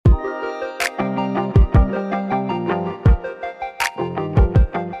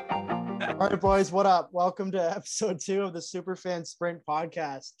right, boys, what up? Welcome to episode 2 of the Superfan Sprint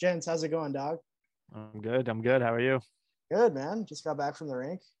podcast. Gents, how's it going, dog? I'm good. How are you? Good, man. Just got back from the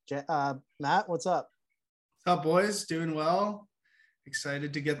rink. Matt, what's up? What's up, boys? Doing well.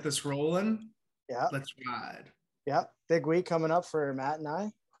 Excited to get this rolling. Yeah. Let's ride. Yeah. Big week coming up for Matt and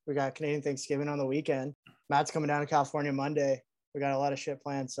I. We got Canadian Thanksgiving on the weekend. Matt's coming down to California Monday. We got a lot of shit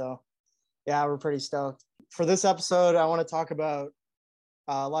planned. So, yeah, we're pretty stoked. For this episode, I want to talk about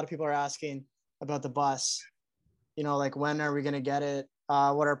a lot of people are asking about the bus. You know, like when are we going to get it?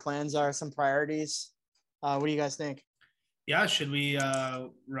 What our plans are, some priorities. What do you guys think? Yeah, should we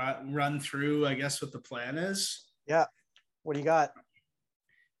run through, I guess, what the plan is? Yeah. What do you got?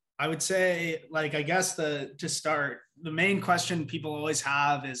 I would say, to start, the main question people always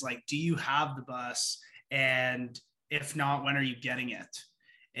have is like, do you have the bus? And if not, when are you getting it?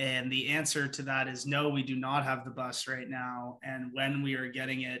 And the answer to that is no, we do not have the bus right now. And when we are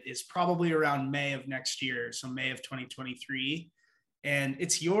getting it is probably around May of next year. So May of 2023. And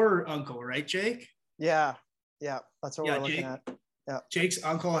it's your uncle, right, Jake? Yeah. That's what we're looking at. Yeah. Jake's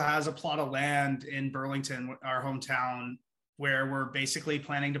uncle has a plot of land in Burlington, our hometown, where we're basically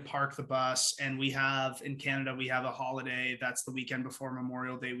planning to park the bus. And we have, in Canada, we have a holiday that's the weekend before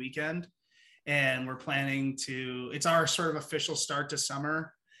Memorial Day weekend. And we're planning to, it's our sort of official start to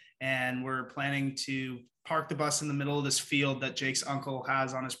summer. And we're planning to park the bus in the middle of this field that Jake's uncle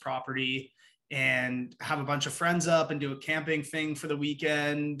has on his property and have a bunch of friends up and do a camping thing for the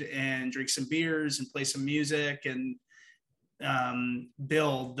weekend and drink some beers and play some music and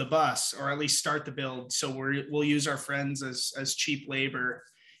build the bus, or at least start the build. So we'll use our friends as cheap labor,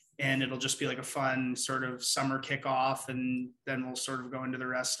 and it'll just be like a fun sort of summer kickoff. And then we'll sort of go into the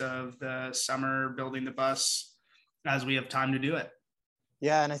rest of the summer building the bus as we have time to do it.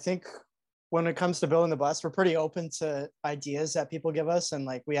 Yeah. And I think when it comes to building the bus, we're pretty open to ideas that people give us. And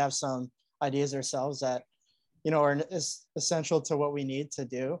like, we have some ideas ourselves that, you know, are essential to what we need to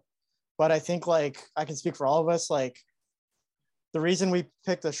do. But I think, like, I can speak for all of us, like, the reason we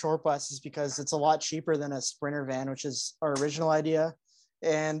picked the short bus is because it's a lot cheaper than a Sprinter van, which is our original idea.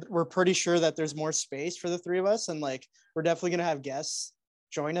 And we're pretty sure that there's more space for the three of us. And like, we're definitely going to have guests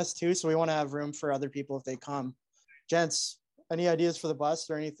join us too. So we want to have room for other people if they come. Gents, any ideas for the bus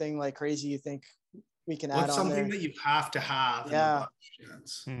or anything like crazy you think we can add on there? Something that you have to have. Yeah.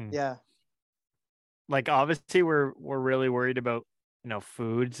 Yeah. Like, obviously we're really worried about, you know,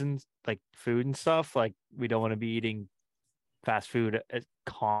 food and stuff. Like, we don't want to be eating fast food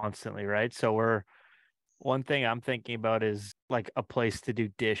constantly, right? So one thing I'm thinking about is like a place to do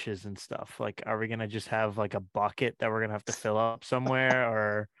dishes and stuff. Like, are we going to just have like a bucket that we're going to have to fill up somewhere,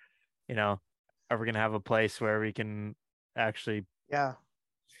 or, you know, are we going to have a place where we can actually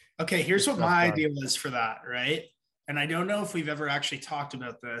Okay, here's what my idea was for that, right? And I don't know if we've ever actually talked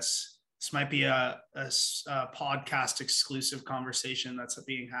about this. This might be a podcast exclusive conversation that's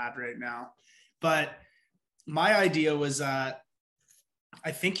being had right now. But my idea was that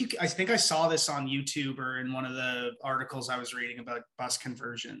I think I saw this on YouTube or in one of the articles I was reading about bus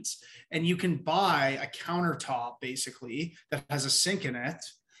conversions. And you can buy a countertop basically that has a sink in it,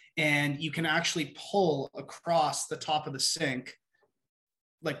 and you can actually pull across the top of the sink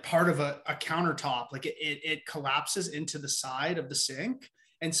like part of a countertop. Like it collapses into the side of the sink.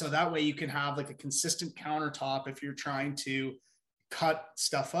 And so that way you can have like a consistent countertop if you're trying to cut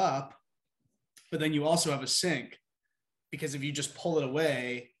stuff up, but then you also have a sink, because if you just pull it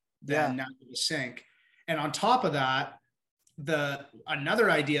away, then now you have a sink. And on top of that, another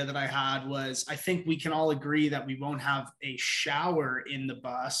idea that I had was, I think we can all agree that we won't have a shower in the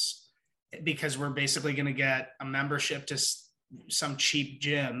bus, because we're basically going to get a membership to some cheap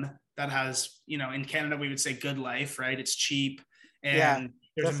gym that has, you know, in Canada, we would say Good Life, right? It's cheap. And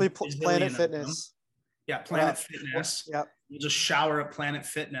definitely Planet Fitness. Yeah. Planet Fitness. Yep. You'll just shower at Planet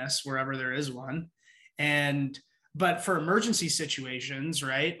Fitness wherever there is one. But for emergency situations,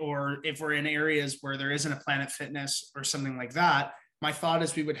 right? Or if we're in areas where there isn't a Planet Fitness or something like that, my thought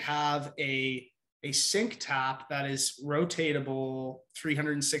is we would have a sink tap that is rotatable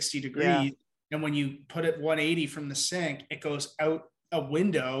 360 degrees. Yeah. And when you put it 180 from the sink, it goes out a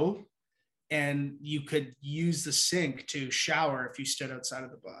window, and you could use the sink to shower if you stood outside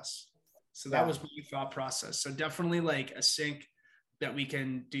of the bus. So that was my thought process. So definitely like a sink that we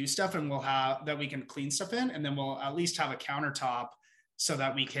can do stuff, and that we can clean stuff in, and then we'll at least have a countertop so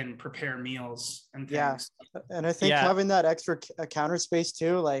that we can prepare meals and things. Yeah. And I think having that extra counter space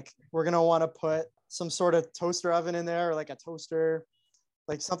too, like, we're going to want to put some sort of toaster oven in there, or like a toaster,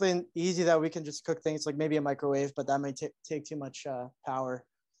 like something easy that we can just cook things, like maybe a microwave, but that might take too much power.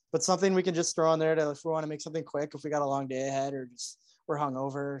 But something we can just throw on there to, if we want to make something quick, if we got a long day ahead, or we're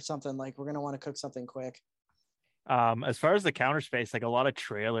hungover or something, like we're gonna want to cook something quick. As far as the counter space, like a lot of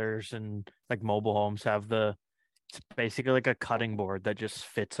trailers and like mobile homes have it's basically like a cutting board that just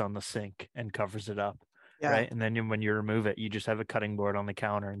fits on the sink and covers it up. Yeah. Right. And then when you remove it, you just have a cutting board on the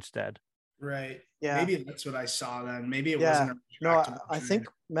counter instead. Right. Yeah. Maybe that's what I saw then. Maybe it Yeah. wasn't. No, I think,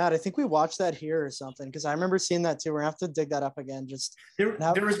 Matt, I think we watched that here or something, because I remember seeing that too. We're gonna have to dig that up again. Just there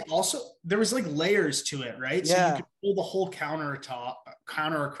was like layers to it, right? Yeah. So you could pull the whole counter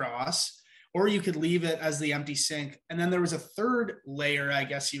across, or you could leave it as the empty sink. And then there was a third layer, I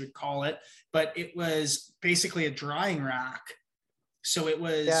guess you would call it, but it was basically a drying rack. So it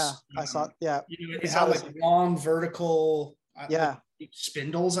was, I saw, it had like long vertical, like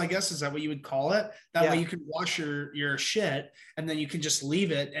spindles, I guess, is that what you would call it? That way you can wash your shit, and then you can just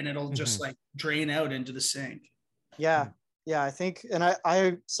leave it and it'll just like drain out into the sink. Yeah. I think, and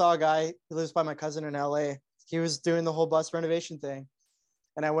I saw a guy who lives by my cousin in LA. He was doing the whole bus renovation thing.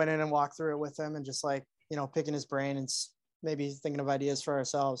 And I went in and walked through it with him and just like, picking his brain and maybe thinking of ideas for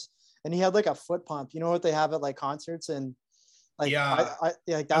ourselves. And he had like a foot pump, what they have at like concerts, and like,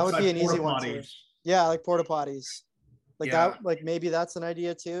 like that would be an easy one too. Yeah. Like porta potties. Like that, like maybe that's an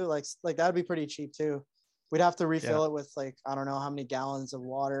idea too. Like that'd be pretty cheap too. We'd have to refill it with like, I don't know how many gallons of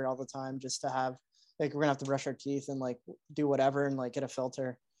water all the time just to have, like, we're gonna have to brush our teeth and like do whatever and like get a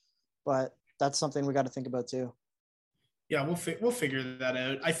filter. But that's something we got to think about too. Yeah, we'll figure that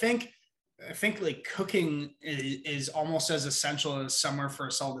out. I think like cooking is almost as essential as somewhere for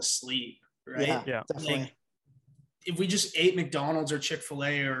us all to sleep, right? Yeah, definitely. Like, if we just ate McDonald's or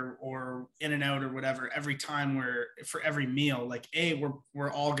Chick-fil-A or In-N-Out or whatever every time for every meal, like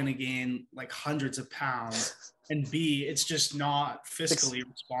we're all gonna gain like hundreds of pounds, and B, it's just not fiscally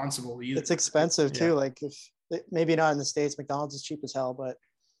responsible either. It's expensive too. Like if maybe not in the States, McDonald's is cheap as hell, but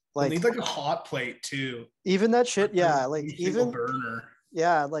like need like a hot plate too. Even that shit, like even burner.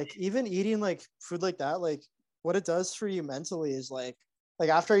 Yeah, like even eating like food like that, like what it does for you mentally is like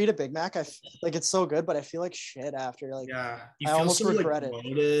after I eat a Big Mac, like it's so good, but I feel like shit after. Like you I almost so regret like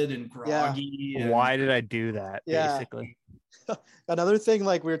bloated and groggy. Yeah. Why did I do that? Yeah. Basically. Another thing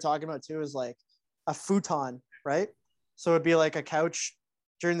like we were talking about too is like a futon, right? So it'd be like a couch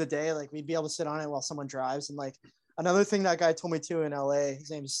during the day, like we'd be able to sit on it while someone drives. And like another thing that guy told me too in LA, his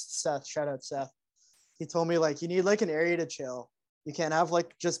name's Seth. Shout out Seth. He told me like you need like an area to chill. You can't have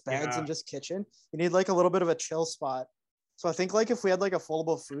like just beds and just kitchen. You need like a little bit of a chill spot. So I think like if we had like a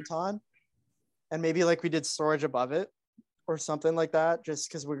foldable futon and maybe like we did storage above it or something like that, just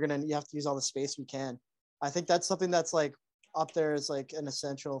because you have to use all the space we can. I think that's something that's like up there as like an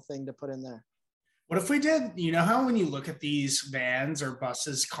essential thing to put in there. What if we did, how when you look at these vans or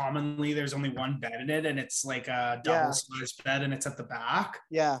buses, commonly there's only one bed in it and it's like a double sized bed and it's at the back?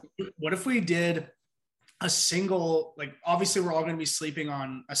 Yeah. What if we did a single, like obviously we're all going to be sleeping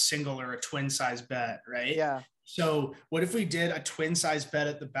on a single or a twin size bed, right? Yeah. So what if we did a twin size bed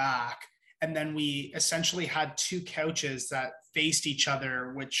at the back, and then we essentially had two couches that faced each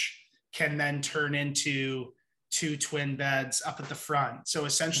other, which can then turn into two twin beds up at the front. So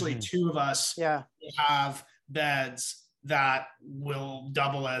essentially two of us will have beds that will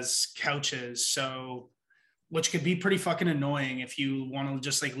double as couches. So, which could be pretty fucking annoying if you want to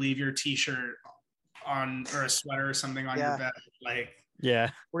just like leave your t-shirt on or a sweater or something on your bed. Like,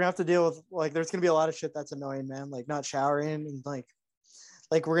 we're gonna have to deal with like there's gonna be a lot of shit that's annoying, man. Like not showering and like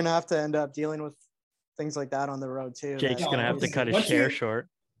we're gonna have to end up dealing with things like that on the road too. Jake's gonna have to cut his hair short.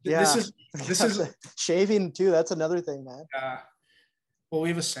 Yeah, this is shaving too. That's another thing, man. Well, we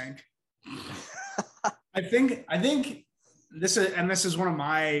have a sink. I think this is one of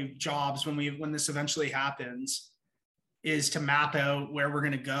my jobs when this eventually happens, is to map out where we're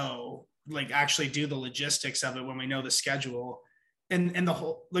gonna go, like actually do the logistics of it when we know the schedule. And the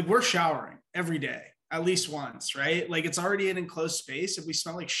whole, like we're showering every day, at least once, right? Like it's already an enclosed space. If we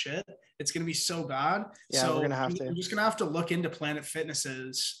smell like shit, it's going to be so bad. Yeah, so we're just going to have to look into Planet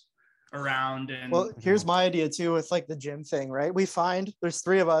Fitnesses around. And well, here's my idea too with like the gym thing, right? There's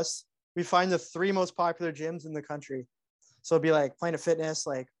three of us. We find the three most popular gyms in the country. So it'd be like Planet Fitness,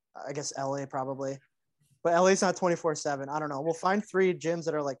 like I guess LA probably, but LA's not 24/7. I don't know. We'll find three gyms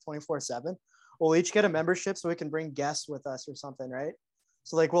that are like 24/7. We'll each get a membership so we can bring guests with us or something, right?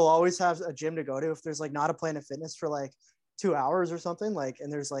 So like we'll always have a gym to go to if there's like not a Planet Fitness for like 2 hours or something, like,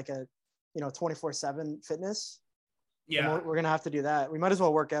 and there's like a 24/7 fitness. Yeah, we're gonna have to do that. We might as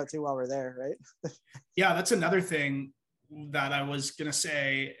well work out too while we're there, right? Yeah, that's another thing that I was gonna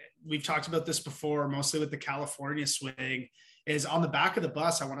say. We've talked about this before, mostly with the California swing, is on the back of the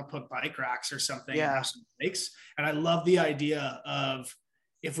bus I want to put bike racks or something. And have some bikes. And I love the idea of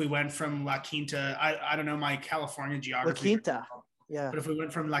if we went from La Quinta, I don't know my California geography. La Quinta. Yeah. But if we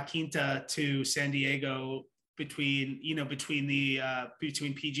went from La Quinta to San Diego between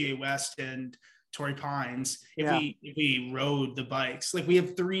PGA West and Torrey Pines, if we rode the bikes, like we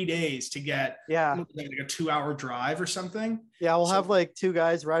have 3 days to get like a 2-hour drive or something. Yeah, we'll have like 2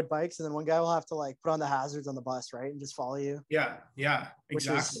 guys ride bikes, and then one guy will have to like put on the hazards on the bus, right, and just follow you. Yeah,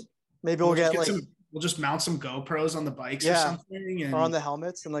 exactly. Maybe we'll get like we'll just mount some GoPros on the bikes or something, and or on the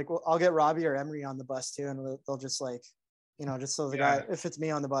helmets, and like I'll get Robbie or Emery on the bus too, and they'll just like, just so the guy, if it's me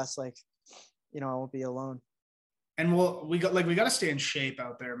on the bus, like, I won't be alone. And we got to stay in shape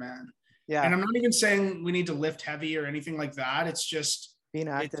out there, man. Yeah. And I'm not even saying we need to lift heavy or anything like that. It's just being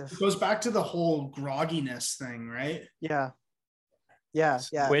active. It goes back to the whole grogginess thing, right? Yeah. We have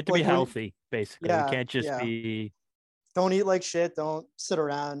to be healthy, basically. We can't just be. Don't eat like shit. Don't sit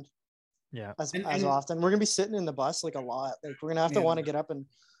around. Yeah. As often. We're gonna be sitting in the bus like a lot. Like we're gonna have to want to get up and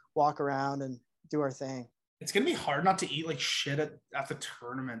walk around and do our thing. It's gonna be hard not to eat like shit at the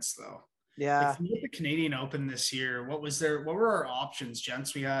tournaments, though. Yeah. Like the Canadian Open this year, what were our options,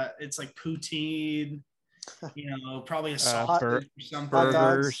 gents? It's like poutine, probably a sausage or something,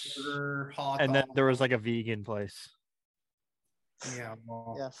 burgers, hot and then there was like a vegan place. Yeah.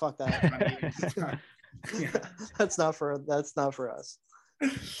 Well, yeah. Fuck that. That's not for us.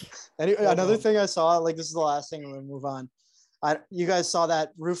 Anyway, another thing I saw, like this is the last thing, we'll move on. You guys saw that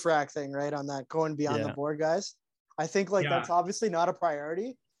roof rack thing, right? On that going beyond the board, guys. I think that's obviously not a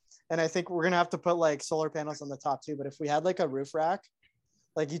priority. And I think we're going to have to put like solar panels on the top too. But if we had like a roof rack,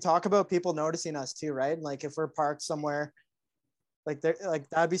 like you talk about people noticing us too, right? And like if we're parked somewhere, like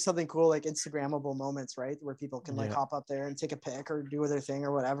that'd be something cool, like Instagrammable moments, right? Where people can like hop up there and take a pic or do their thing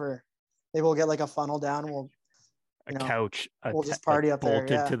or whatever. Maybe we'll get like a funnel down. We'll couch. We'll just party up there.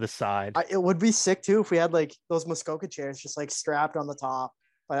 Bolted to the side. It would be sick too if we had like those Muskoka chairs just like strapped on the top.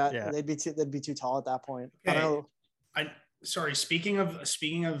 But they'd be too tall at that point. Okay. I don't know. Sorry, speaking of,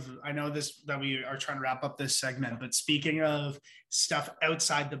 I know that we are trying to wrap up this segment, but speaking of stuff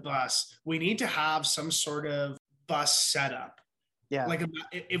outside the bus, we need to have some sort of bus setup. Yeah. Like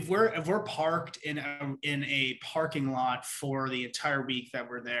if we're parked in a parking lot for the entire week that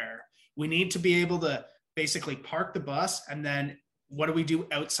we're there, we need to be able to basically park the bus, and then what do we do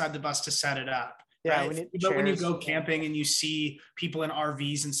outside the bus to set it up? Yeah, right? But when you go camping and you see people in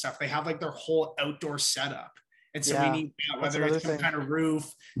RVs and stuff, they have like their whole outdoor setup. And so we need whether it's some kind of roof,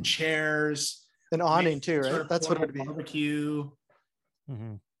 chairs, an awning too, right? That's what it would be. Barbecue.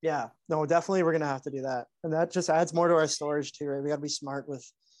 Mm-hmm. Yeah, no, definitely we're gonna have to do that, and that just adds more to our storage too, right? We got to be smart with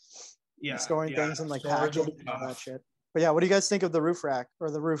storing things and like packing and all that shit. But yeah, what do you guys think of the roof rack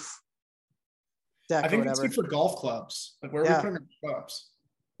or the roof deck? I think it's good for golf clubs. Like where are we putting our clubs?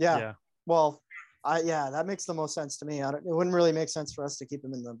 Yeah. Well, that makes the most sense to me. It wouldn't really make sense for us to keep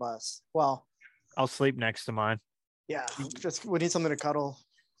them in the bus. Well, I'll sleep next to mine. Yeah, we need something to cuddle.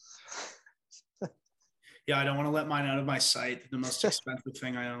 Yeah, I don't want to let mine out of my sight. The most expensive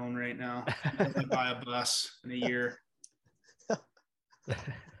thing I own right now. I buy a bus in a year. All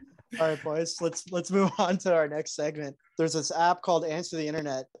right, boys. Let's move on to our next segment. There's this app called Answer the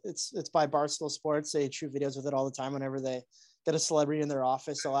Internet. It's by Barstool Sports. They shoot videos with it all the time. Whenever they get a celebrity in their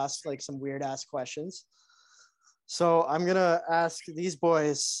office, they'll ask like some weird ass questions. So I'm going to ask these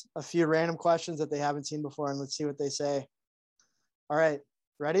boys a few random questions that they haven't seen before, and let's see what they say. All right.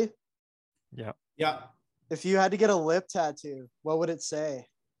 Ready? Yeah. Yeah. If you had to get a lip tattoo, what would it say?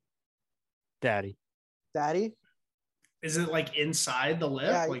 Daddy. Daddy? Is it like inside the lip?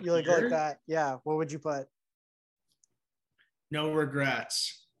 Yeah, you like that. Yeah. What would you put? No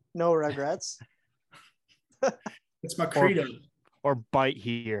regrets. No regrets? It's my credo. Or bite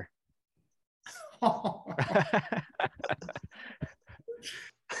here.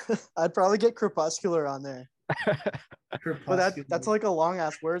 I'd probably get crepuscular on there. But that's like a long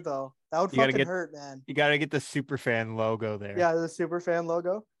ass word though. That would fucking hurt, man. You gotta get the Superfan logo there. Yeah, the Superfan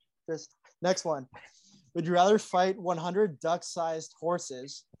logo. Just next one. Would you rather fight 100 duck-sized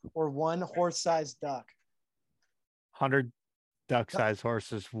horses or one horse-sized duck? 100 duck-sized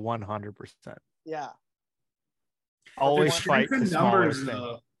horses, 100%. Yeah. Always fight the smallest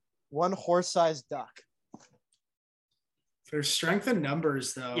thing. One horse-sized duck. There's strength in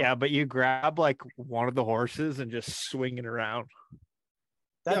numbers, though. Yeah, but you grab like one of the horses and just swing it around.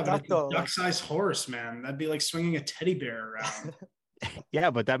 That duck, though, duck-sized horse, man. That'd be like swinging a teddy bear around. Yeah,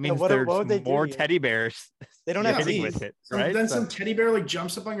 but that means there's more teddy bears. They don't have teeth with it, right? Then some teddy bear like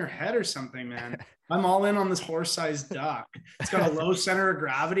jumps up on your head or something, man. I'm all in on this horse-sized duck. It's got a low center of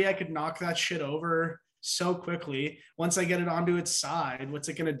gravity. I could knock that shit over so quickly. Once I get it onto its side, what's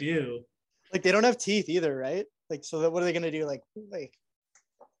it gonna do? Like they don't have teeth either, right? Like, so what are they gonna do? Like they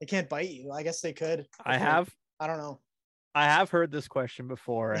can't bite you. I guess they could. I don't know. I have heard this question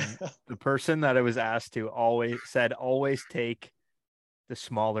before, and the person that it was asked to always take the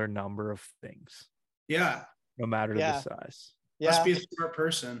smaller number of things. Yeah. No matter the size. Must be a smart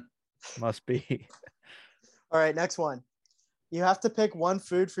person. Must be. All right, next one. You have to pick one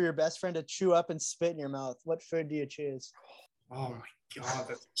food for your best friend to chew up and spit in your mouth. What food do you choose? Oh my God,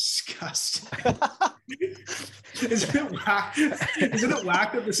 that's disgusting. Isn't it whack? Isn't it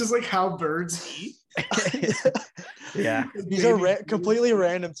whack that this is like how birds eat? Yeah. These are completely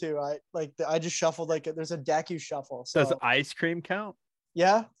random too. I just shuffled there's a deck you shuffle. So. Does ice cream count?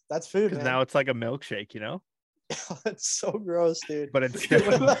 Yeah, that's food, man. Now it's like a milkshake, you know? It's so gross, dude. But it's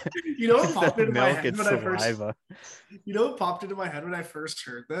you know what popped into my head when saliva. You know what popped into my head when I first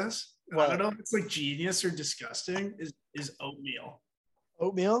heard this? What? I don't know if it's like genius or disgusting. Is oatmeal.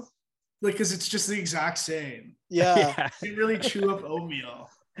 Oatmeal? Like, because it's just the exact same. Yeah. You really chew up oatmeal.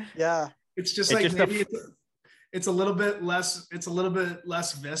 Yeah. It's just like maybe it's a little bit less. It's a little bit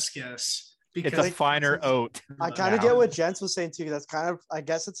less viscous. Because it's a finer oat. I kind of get what Jens was saying too. That's kind of, I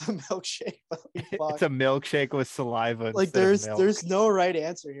guess it's a milkshake. It's a milkshake with saliva. Like there's no right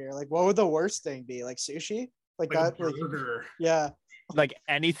answer here. Like what would the worst thing be? Like sushi? Like that? Burger. Yeah. Like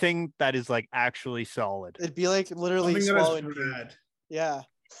anything that is like actually solid. It'd be like literally swallowing bread. Yeah.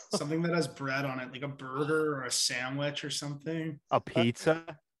 Something that has bread on it, like a burger or a sandwich or something. A pizza.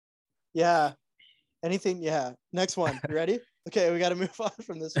 Yeah. Anything. Yeah. Next one. You ready? Okay, we got to move on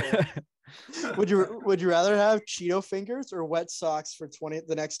from this one. Would you rather have Cheeto fingers or wet socks for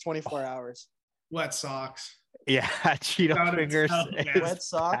the next 24 hours? Wet socks. Yeah, Cheeto fingers. Wet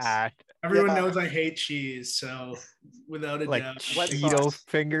socks. Packed. Everyone knows I hate cheese, so without a doubt, Cheeto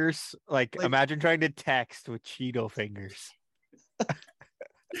fingers. Like imagine trying to text with Cheeto fingers.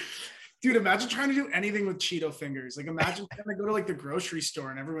 Dude, imagine trying to do anything with Cheeto fingers. Like, imagine trying to go to like the grocery store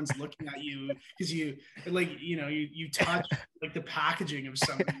and everyone's looking at you because you touch like the packaging of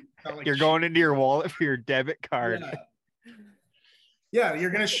something. Like you're going into your wallet for your debit card. Yeah, you're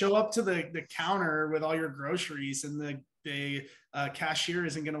gonna show up to the counter with all your groceries, and the cashier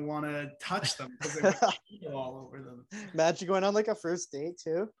isn't gonna want to touch them because they have Cheeto all over them. Imagine going on like a first date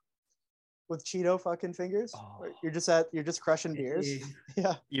too. With Cheeto fucking fingers, you're just crushing beers.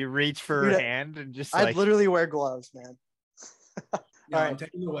 Yeah, you reach for her hand and just. I'd literally wear gloves, man. I'm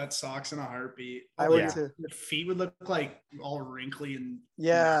taking the wet socks in a heartbeat. I would too. Your feet would look like all wrinkly and.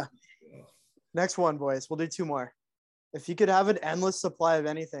 Yeah. Next one, boys. We'll do two more. If you could have an endless supply of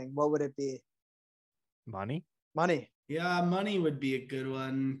anything, what would it be? Money. Yeah, money would be a good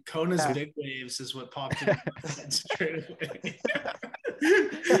one. Kona's big waves is what popped into my head straight away.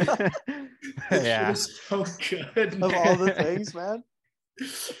 Yeah, so good. Of all the things, man.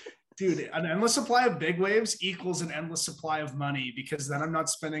 Dude, an endless supply of big waves equals an endless supply of money because then I'm not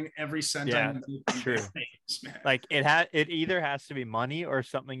spending every cent on true. Waves, man. Like it either has to be money or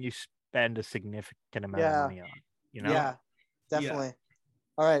something you spend a significant amount of money on. You know? Yeah, definitely. Yeah.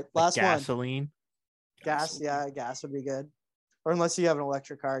 All right, last like gasoline. One. Gas would be good. Or unless you have an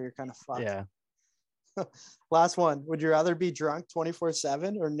electric car, you're kind of fucked. Yeah. Last one. Would you rather be drunk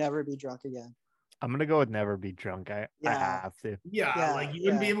 24/7 or never be drunk again? I'm gonna go with never be drunk. I have to. Yeah, like you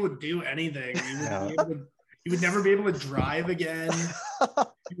wouldn't be able to do anything. You would never be able to drive again.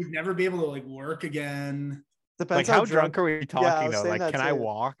 You would never be able to like work again. Depends like how drunk are we talking though? Like, can I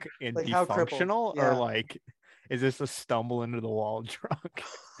walk and like be functional, or like, is this a stumble into the wall drunk?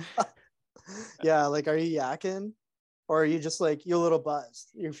 Yeah, like, are you yakking? Or are you just like, you're a little buzzed?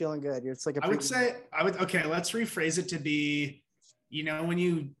 You're feeling good. It's like I would say, okay, let's rephrase it to be, you know, when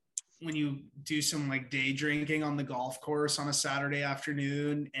you do some like day drinking on the golf course on a Saturday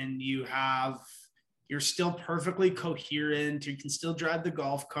afternoon and you're still perfectly coherent, you can still drive the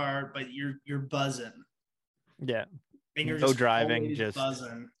golf cart, but you're buzzing. Yeah. And you're no driving, just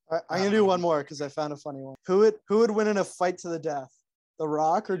buzzing. I'm going to do one more because I found a funny one. Who would win in a fight to the death? The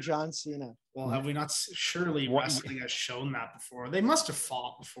Rock or John Cena? Well, have we not? Surely wrestling has shown that before. They must have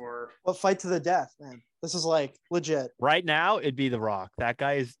fought before. What fight to the death, man? This is like legit. Right now, it'd be The Rock. That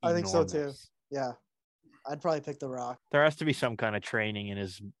guy is enormous. I think so too. Yeah. I'd probably pick The Rock. There has to be some kind of training in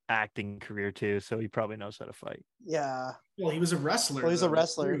his acting career too, so he probably knows how to fight. Yeah. Well, he was a wrestler. Well, he's a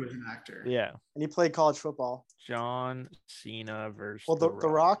wrestler. He was an actor. Yeah. And he played college football. John Cena versus the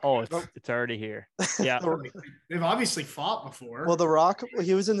Rock. Oh, it's already here. Yeah. They've obviously fought before. Well, The Rock,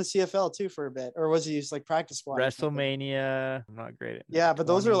 he was in the CFL too for a bit, or was he just like practice squad? WrestleMania. I'm not great at that. Yeah, but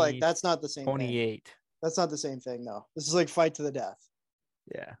those are like, that's not the same 28. Thing. That's not the same thing, though. This is like fight to the death.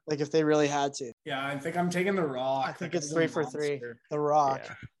 Yeah. Like if they really had to. Yeah, I think I'm taking The Rock. I think it's 3 for 3. The Rock.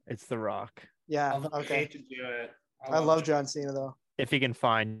 Yeah, it's The Rock. Yeah. Okay. I hate to do it. I love John Cena though. If he can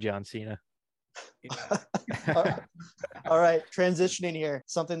find John Cena. Yeah. All right, transitioning here.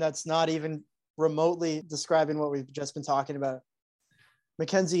 Something that's not even remotely describing what we've just been talking about.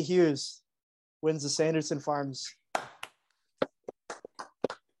 Mackenzie Hughes wins the Sanderson Farms.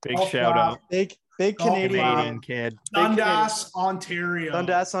 Big shout out. Big Canadian kid. Dundas, Ontario.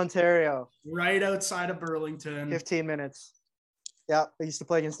 Dundas, Ontario. Right outside of Burlington. 15 minutes. Yeah, I used to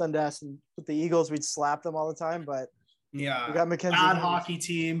play against Dundas, and with the Eagles, we'd slap them all the time, but yeah, we got Mackenzie bad Hughes. hockey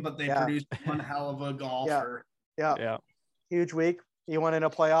team, but they produced one hell of a golfer. Yeah. Huge week. He won in a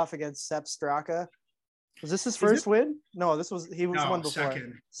playoff against Sepp Straka. Was this his first win? No, he was one before.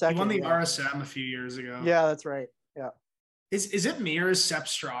 Second. He won the RSM a few years ago. Yeah, that's right. Yeah. Is it me or is Sepp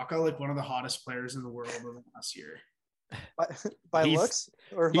Straka like one of the hottest players in the world of the last year? By looks?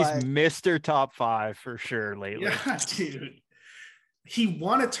 Or he's Mr. Top 5 for sure lately. Yeah, dude. He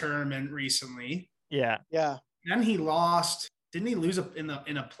won a tournament recently. Yeah. Yeah. Then he lost. Didn't he lose in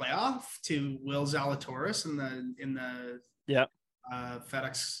a playoff to Will Zalatoris in the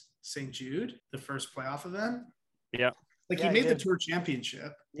FedEx St. Jude, the first playoff event? Yeah. He made the tour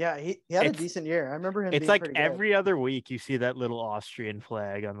championship. Yeah, he had a decent year. I remember him. It's like every other week you see that little Austrian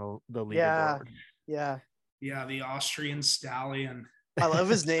flag on the leaderboard. Yeah. Yeah, the Austrian stallion. I love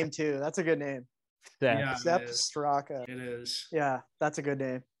his name too. That's a good name. Sepp Straka. It is. Yeah, that's a good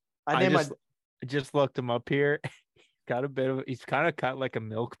name. I just looked him up here. He's kind of cut like a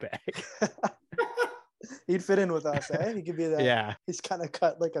milk bag. He'd fit in with us, eh? He could be that. Yeah. He's kind of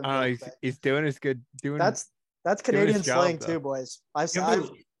cut like a milk bag. He's doing his good. That's Canadian slang too, boys. I've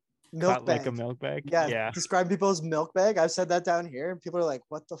milk bag. Like a milk bag. Yeah. Describe people as milk bag. I've said that down here, and people are like,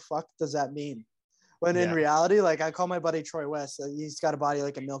 "What the fuck does that mean?" When in reality, like I call my buddy Troy West, he's got a body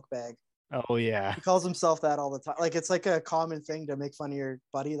like a milk bag. Oh yeah. He calls himself that all the time. Like it's like a common thing to make fun of your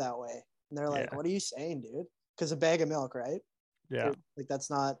buddy that way. And they're like, "What are you saying, dude?" Because a bag of milk, right? Yeah. Dude, like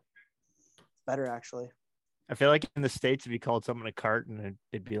that's not better actually. I feel like in the States, if you called someone a carton,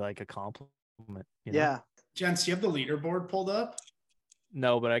 it'd be like a compliment. You know? Yeah. Gents, do you have the leaderboard pulled up?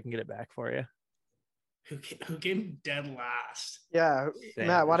 No, but I can get it back for you. Who came dead last? Yeah.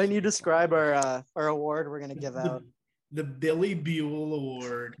 Matt, why don't you describe our award we're going to give out? The Billy Buell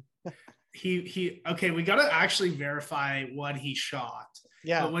Award. Okay, we got to actually verify what he shot.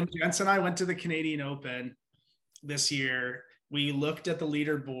 Yeah. But when Gents and I went to the Canadian Open this year, we looked at the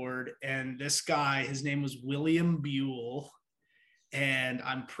leaderboard, and this guy, his name was William Buell. And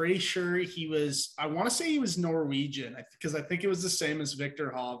I'm pretty sure I want to say he was Norwegian, because I think it was the same as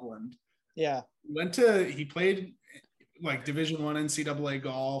Victor Hovland. Yeah. He played like Division I NCAA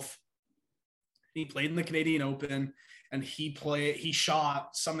golf. He played in the Canadian Open, and he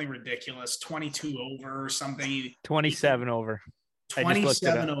shot something ridiculous, 22 over or something. 27 over.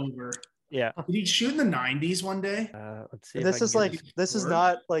 27 over. Yeah. Did he shoot in the 90s one day? Let's see. This is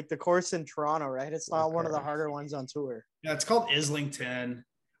not like the course in Toronto, right? It's not one of the harder ones on tour. Yeah, it's called Islington.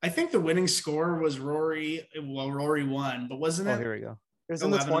 I think the winning score was Rory. Well, Rory won, but wasn't it? Oh, here we go. It was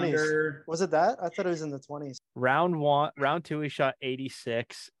in the 20s. Under. Was it that? I thought it was in the 20s. Round 2, he shot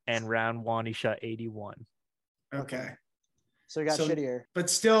 86, and round 1, he shot 81. Okay. So he got shittier. But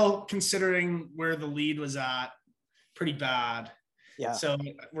still, considering where the lead was at, pretty bad. Yeah. So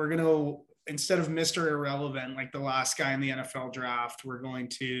we're going to, instead of Mr. Irrelevant, like the last guy in the NFL draft, we're going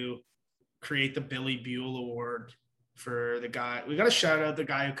to create the Billy Buell Award for the guy. We got to shout out the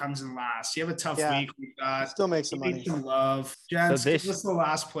guy who comes in last. You have a tough week. We got still make some money. Some love. Jens, give us the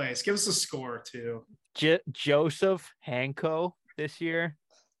last place. Give us a score too. Joseph Hanko this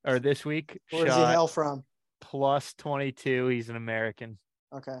week. Where does he hail from? Plus 22. He's an American.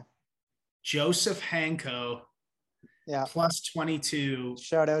 Okay. Joseph Hanko. Yeah. Plus 22.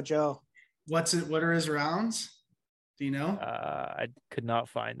 Shout out, Joe. What are his rounds? Do you know? I could not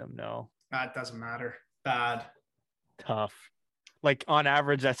find them. No. That doesn't matter. Bad. Tough. Like on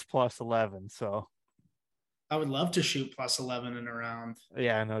average, that's plus 11. So I would love to shoot plus 11 in a round.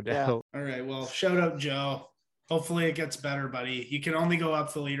 Yeah, no doubt. Yeah. All right. Well, shout out, Joe. Hopefully it gets better, buddy. You can only go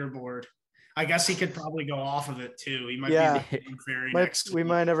up the leaderboard. I guess he could probably go off of it too. He might be next week. We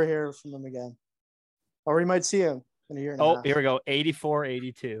might never hear from him again. Or we might see him in a year and a half. Here we go.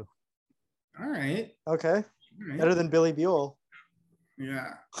 84-82. All right. Okay. All right. Better than Billy Buell.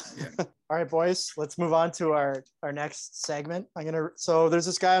 Yeah. All right, boys. Let's move on to our next segment. So there's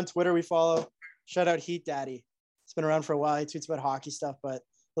this guy on Twitter we follow. Shout out Heat Daddy. He's been around for a while. He tweets about hockey stuff, but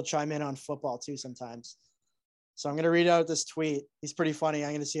he'll chime in on football too sometimes. So I'm going to read out this tweet. He's pretty funny. I'm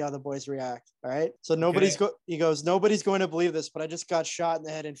going to see how the boys react. All right. So he goes, nobody's going to believe this, but I just got shot in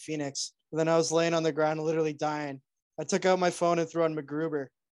the head in Phoenix. And then I was laying on the ground, literally dying. I took out my phone and threw on MacGruber.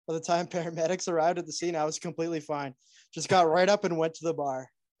 By the time paramedics arrived at the scene, I was completely fine. Just got right up and went to the bar.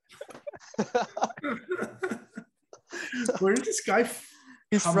 Where did this guy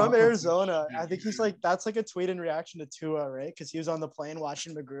He's come from up with Arizona. this? I think he's like, that's like a tweet in reaction to Tua, right? Because he was on the plane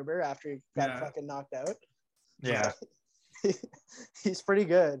watching McGruber after he got fucking knocked out. Yeah. He's pretty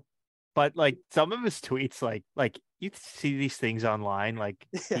good. But like some of his tweets, like you see these things online, like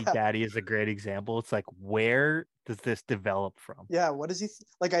Yeah. Daddy is a great example. It's like, where does this develop from? Yeah, what is he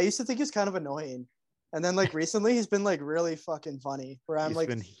like? I used to think he was kind of annoying, and then like recently he's been like really fucking funny. Where I'm He's like,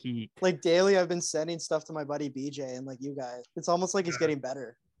 been heat. like daily I've been sending stuff to my buddy BJ and like you guys. It's almost like he's getting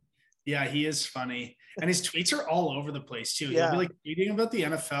better. Yeah, he is funny, and his tweets are all over the place too. Yeah. He'll be like tweeting about the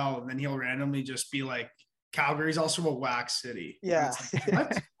NFL, and then he'll randomly just be like, "Calgary's also a whack city." Yeah. Like,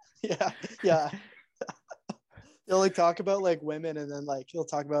 what? Yeah. He'll like talk about like women, and then like he'll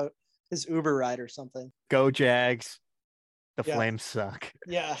talk about his Uber ride or something. Go Jags. The Yeah. Flames suck.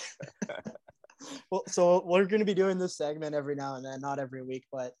 Yeah. Well, so we're going to be doing this segment every now and then, not every week,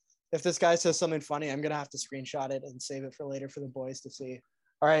 but if this guy says something funny, I'm going to have to screenshot it and save it for later for the boys to see.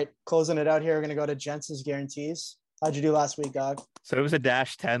 All right, closing it out here. We're going to go to Jensen's guarantees. How'd you do last week, dog? So it was a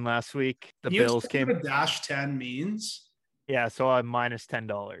 -10 last week. The Can you Bills explain came. what a -10 means? Yeah, so I'm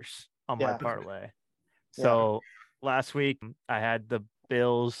 -$10 on my Yeah. parlay. Yeah. So last week I had the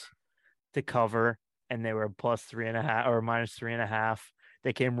Bills to cover, and they were +3.5 or -3.5.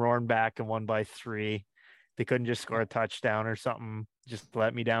 They came roaring back and won by 3. They couldn't just score a touchdown or something, just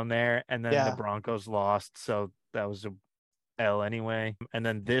let me down there. And then the Broncos lost, so that was a L anyway. And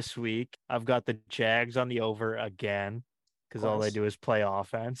then this week I've got the Jags on the over again, because all they do is play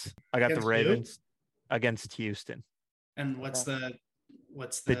offense. I got Against the Ravens against Houston. And what's the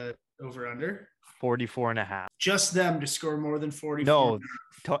over under? 44.5. Just them to score more than 44. No,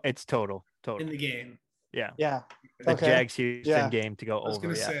 it's total in the game. Yeah. Yeah. The Okay. Jags Houston game to go I was over.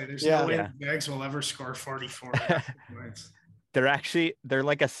 gonna say there's Yeah. no way Yeah. the Jags will ever score 44 points. They're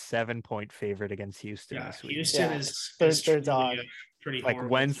like a 7-point favorite against Houston Yeah, this week. Houston Yeah. is They're truly dog. a pretty Like,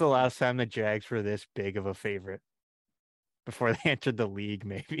 horrible when's the team. last time the Jags were this big of a favorite? Before they entered the league,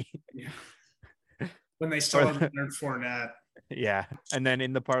 maybe. Yeah. When they still have Leonard Fournette. Yeah. And then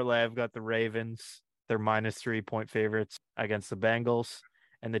in the parlay, I've got the Ravens. They're -3-point favorites against the Bengals.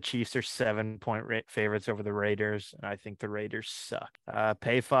 And the Chiefs are 7-point favorites over the Raiders. And I think the Raiders suck.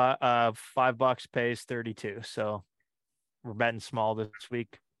 $5 pays 32. So we're betting small this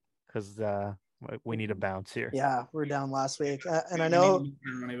week because we need a bounce here. Yeah, we're down last week. And I We know need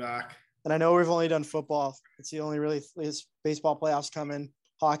their money back. And I know we've only done football. It's the only really baseball playoffs coming.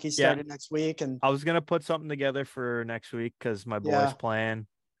 Hockey started next week, and I was gonna put something together for next week because my boy's playing.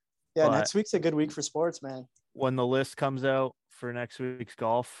 Yeah, but next week's a good week for sports, man. When the list comes out for next week's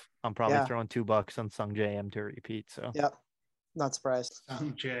golf, I'm probably throwing $2 on Sung J M to repeat. So yep, not surprised.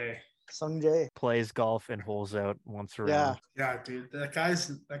 Sung Jae plays golf and holes out once around. Yeah, dude, that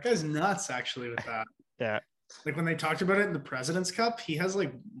guy's nuts actually with that. Yeah. Like when they talked about it in the President's Cup, he has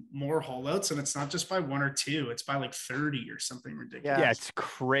like more holdouts, and it's not just by 1 or 2; it's by like 30 or something ridiculous. Yeah, it's a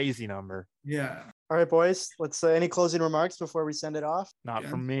crazy number. Yeah. All right, boys. Let's any closing remarks before we send it off? Not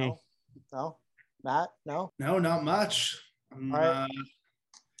from me. No. Matt? No, not much. All right.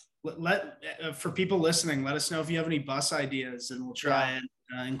 For people listening, let us know if you have any bus ideas, and we'll try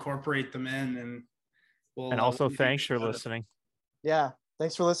and incorporate them in. And and also, thanks for listening. Yeah,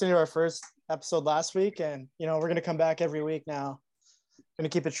 thanks for listening to our first episode last week, and we're going to come back every week now. Going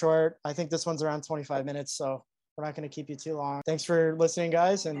to keep it short. I think this one's around 25 minutes, so we're not going to keep you too long. Thanks for listening,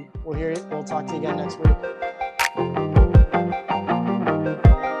 guys, and we'll talk to you again next week.